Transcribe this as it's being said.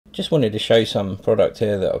Just wanted to show some product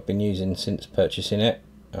here that I've been using since purchasing it.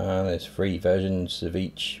 There's 3 versions of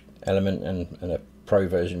each element and a pro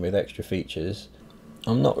version with extra features.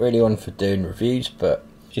 I'm not really on for doing reviews, but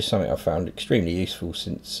just something I've found extremely useful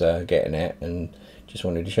since getting it, and just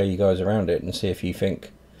wanted to show you guys around it and see if you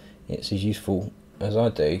think it's as useful as I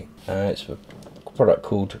do. It's a product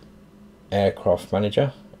called Aircraft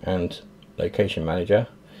Manager and Location Manager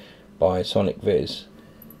by SonicViz.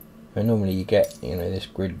 And normally you get, this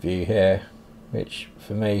grid view here, which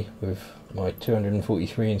for me, with my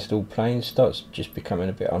 243 installed planes, starts just becoming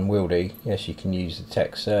a bit unwieldy. Yes, you can use the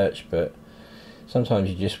text search, but sometimes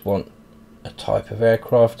you just want a type of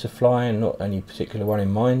aircraft to fly and not any particular one in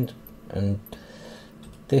mind. And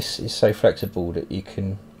this is so flexible that you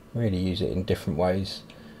can really use it in different ways.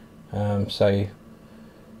 So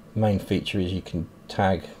the main feature is you can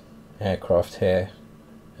tag aircraft here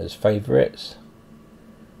as favourites.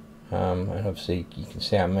 And obviously you can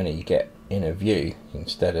see how many you get in a view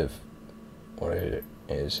instead of what it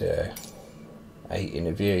is 8 in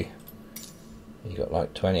a view. You got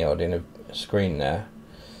like 20 odd in a screen there.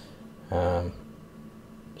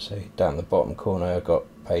 So down the bottom corner I've got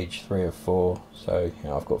page 3 of 4, so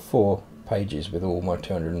I've got 4 pages with all my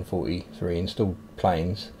 243 installed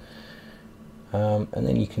planes. And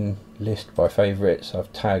then you can list by favourites.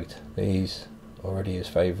 I've tagged these already as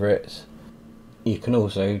favourites. You can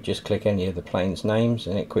also just click any of the planes' names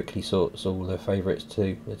and it quickly sorts all the favourites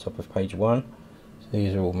to the top of page 1. So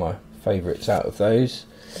these are all my favourites out of those.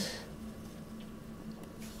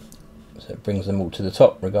 So it brings them all to the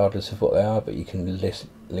top regardless of what they are, but you can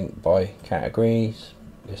link by categories,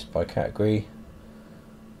 list by category.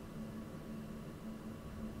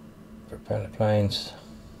 Propeller planes.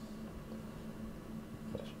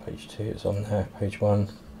 That's page 2, it's on there, page 1,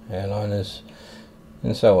 airliners,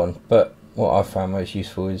 and so on. But what I've found most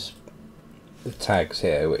useful is the tags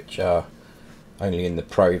here, which are only in the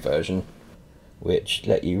Pro version, which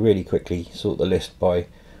let you really quickly sort the list by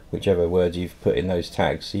whichever words you've put in those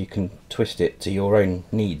tags, so you can twist it to your own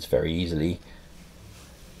needs very easily.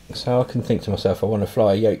 So I can think to myself, I want to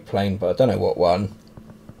fly a yoke plane, but I don't know what one,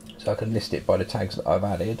 so I can list it by the tags that I've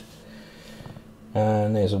added.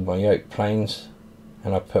 And there's all my yoke planes,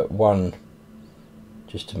 and I put 1,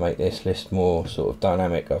 just to make this list more sort of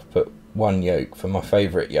dynamic, I've put 1 yoke for my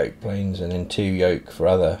favourite yoke planes and then 2 yoke for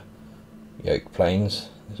other yoke planes.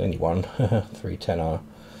 There's only 1, 310R.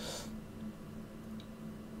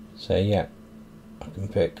 So yeah, I can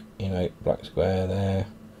pick, black square there,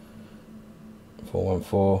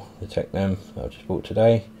 414, detect them, I just bought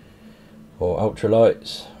today, or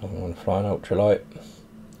ultralights, I want to fly an ultralight.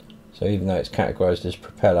 So even though it's categorised as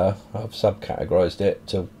propeller, I've subcategorised it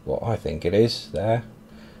to what I think it is there.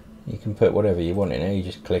 You can put whatever you want in here, you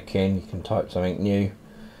just click in, you can type something new,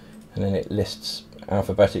 and then it lists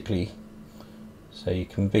alphabetically. So you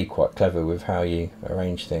can be quite clever with how you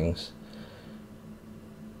arrange things.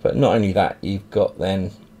 But not only that, you've got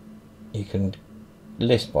then, you can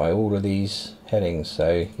list by all of these headings.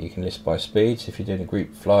 So you can list by speeds if you're doing a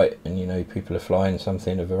group flight and people are flying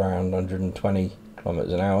something of around 120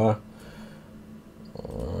 kilometers an hour.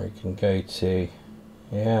 Or you can go to,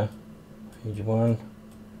 page 1.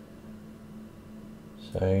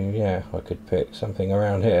 So yeah, I could pick something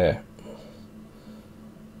around here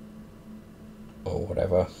or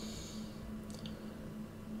whatever.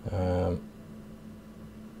 And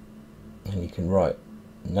you can write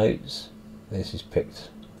notes. This is picked,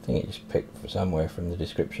 I think it just picked somewhere from the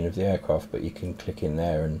description of the aircraft, but you can click in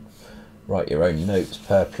there and write your own notes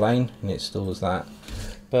per plane and it stores that.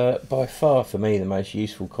 But by far for me the most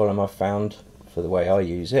useful column I've found for the way I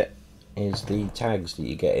use it is the tags that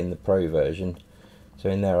you get in the Pro version. So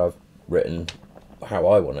in there I've written how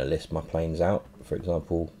I want to list my planes out, for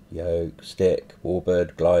example yoke, stick,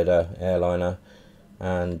 warbird, glider, airliner,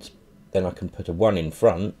 and then I can put a 1 in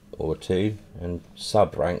front or 2 and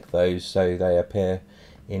sub rank those so they appear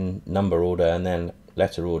in number order and then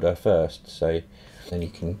letter order first. So then you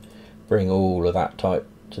can bring all of that type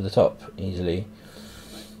to the top easily.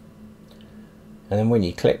 And then when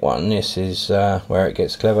you click one, this is where it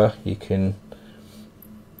gets clever. You can,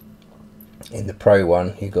 in the Pro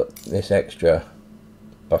one, you've got this extra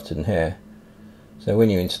button here. So when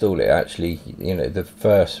you install it, actually,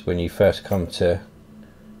 when you first come to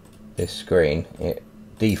this screen, it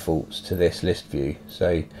defaults to this list view.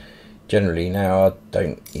 So generally now I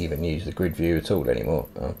don't even use the grid view at all anymore.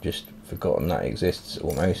 I've just forgotten that exists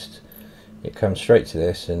almost. It comes straight to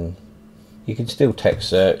this, and you can still text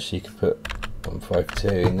search, so you can put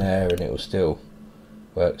 152 in there and it will still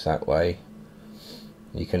works that way.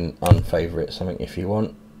 You can unfavourite something if you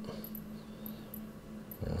want,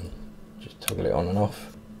 just toggle it on and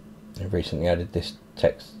off. I've recently added this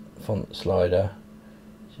text font slider,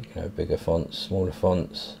 so you can have bigger fonts, smaller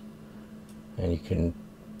fonts, and you can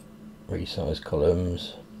resize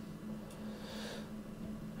columns.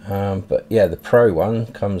 But yeah, the Pro one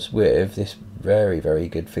comes with this very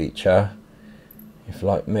good feature. If,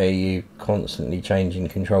 like me, you constantly changing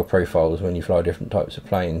control profiles when you fly different types of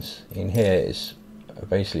planes, in here it's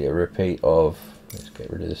basically a repeat of, let's get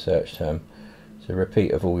rid of the search term, it's a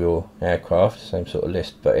repeat of all your aircraft, same sort of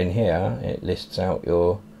list, but in here it lists out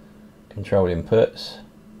your control inputs,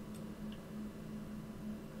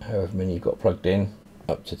 however many you've got plugged in.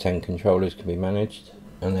 Up to 10 controllers can be managed,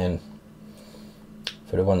 and then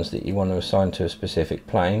for the ones that you want to assign to a specific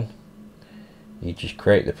plane, you just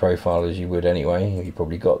create the profile as you would anyway, you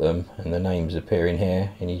probably got them, and the names appear in here,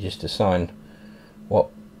 and you just assign what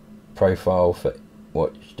profile for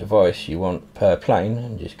what device you want per plane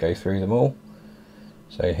and just go through them all.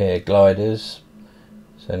 So here, gliders.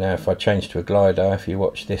 So now if I change to a glider, if you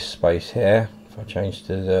watch this space here, if I change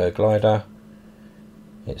to the glider,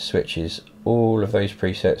 it switches all of those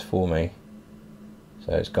presets for me.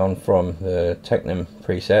 So it's gone from the Technum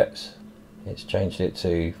presets, it's changed it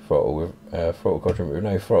to throttle with throttle quadrant with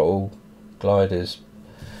no throttle, gliders,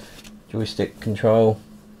 joystick control,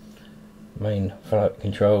 main flight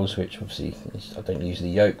controls, which obviously I don't use the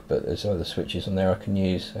yoke, but there's other switches on there I can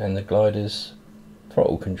use, and the gliders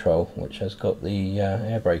throttle control, which has got the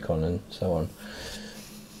air brake on and so on.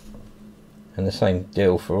 And the same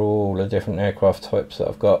deal for all the different aircraft types that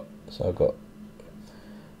I've got. So I've got,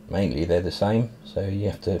 mainly they're the same, so you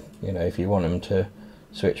have to, you know, if you want them to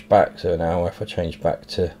switch back, so now if I change back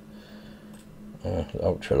to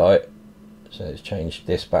ultralight, so it's changed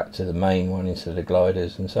this back to the main one instead of the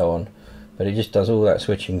gliders and so on, but it just does all that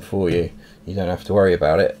switching for you. You don't have to worry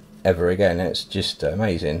about it ever again. It's just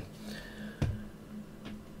amazing.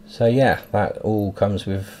 So yeah, that all comes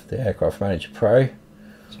with the Aircraft Manager Pro.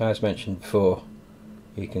 So as mentioned before,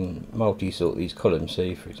 you can multi-sort these columns.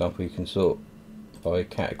 So for example, you can sort by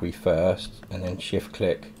category first and then shift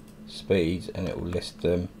click speeds, and it will list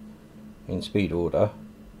them in speed order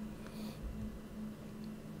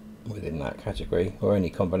within that category, or any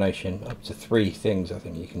combination. Up to 3 things I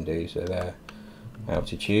think you can do. So they're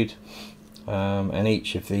altitude, and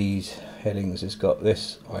each of these headings has got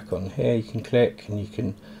this icon here you can click, and you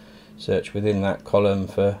can search within that column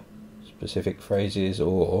for specific phrases,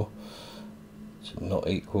 or not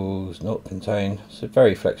equals, not contain. It's a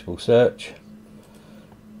very flexible search,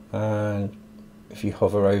 and if you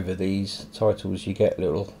hover over these titles you get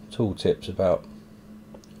little tooltips about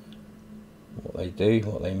what they do,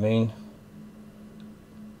 what they mean,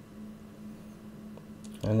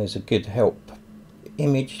 and there's a good help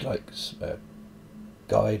image, like a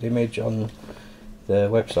guide image on the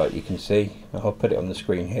website you can see. I'll put it on the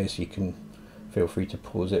screen here so you can feel free to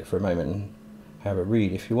pause it for a moment and have a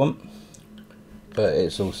read if you want, but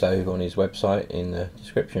it's also on his website in the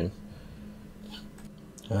description.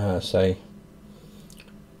 So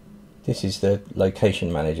this is the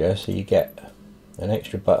location manager, so you get an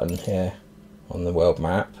extra button here on the world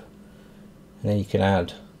map, and then you can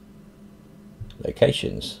add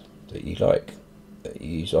locations that you like, that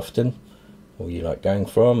you use often, or you like going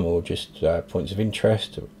from, or just points of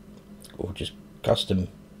interest, or just custom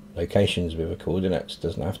locations with coordinates.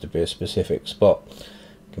 Doesn't have to be a specific spot,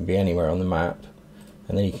 it can be anywhere on the map,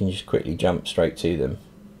 and then you can just quickly jump straight to them.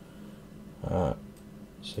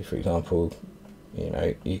 So for example, you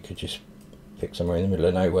know, you could just pick somewhere in the middle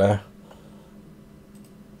of nowhere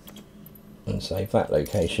and save that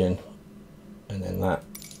location, and then that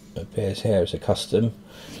appears here as a custom.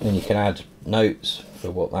 And then you can add notes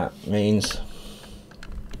for what that means.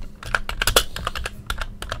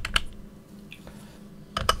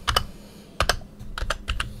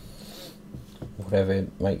 Whatever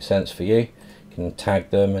makes sense for you. You can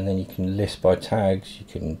tag them, and then you can list by tags. You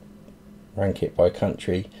can rank it by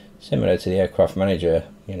country, similar to the Aircraft Manager.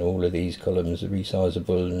 You know, all of these columns are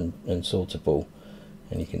resizable and sortable,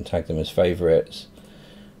 and you can tag them as favourites.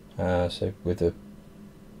 So with the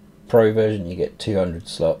Pro version you get 200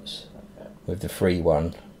 slots. With the free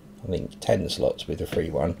one, I think 10 slots with the free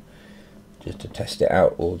one, just to test it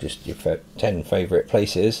out, or just your 10 favourite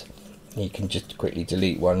places. You can just quickly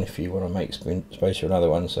delete one if you want to make space for another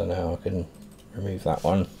one. So now I can remove that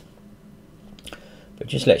one, but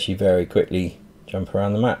just lets you very quickly jump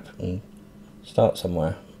around the map and start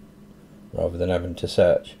somewhere rather than having to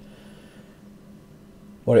search.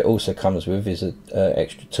 What it also comes with is an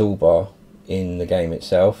extra toolbar in the game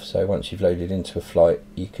itself. So once you've loaded into a flight,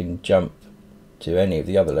 you can jump to any of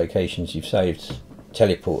the other locations you've saved,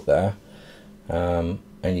 teleport there, and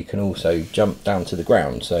you can also jump down to the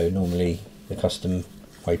ground. So normally the custom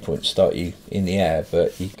waypoints start you in the air,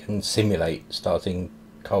 but you can simulate starting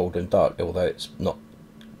cold and dark, although it's not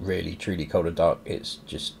really truly cold and dark, it's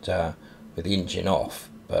just with the engine off.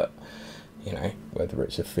 But you know, whether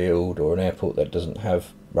it's a field or an airport that doesn't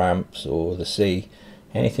have ramps, or the sea,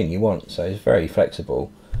 anything you want. So it's very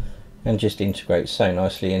flexible and just integrates so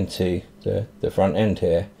nicely into the front end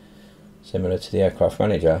here, similar to the aircraft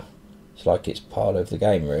manager. It's like it's part of the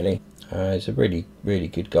game, really. He's a really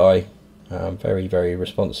good guy, very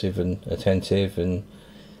responsive and attentive, and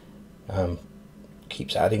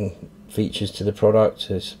keeps adding features to the product.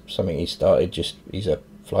 It's something he started, he's a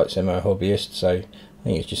flight sim hobbyist, so I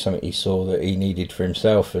think it's just something he saw that he needed for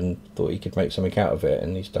himself and thought he could make something out of it,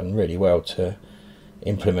 and he's done really well to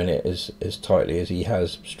implement it as tightly as he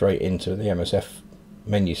has straight into the MSF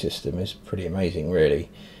menu system. Is pretty amazing, really.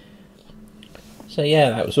 So yeah,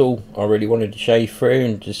 that was all I really wanted to show you through,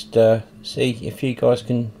 and just see if you guys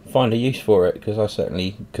can find a use for it, because I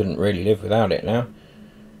certainly couldn't really live without it now.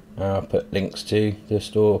 I'll put links to the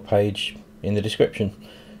store page in the description.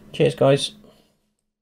 Cheers guys.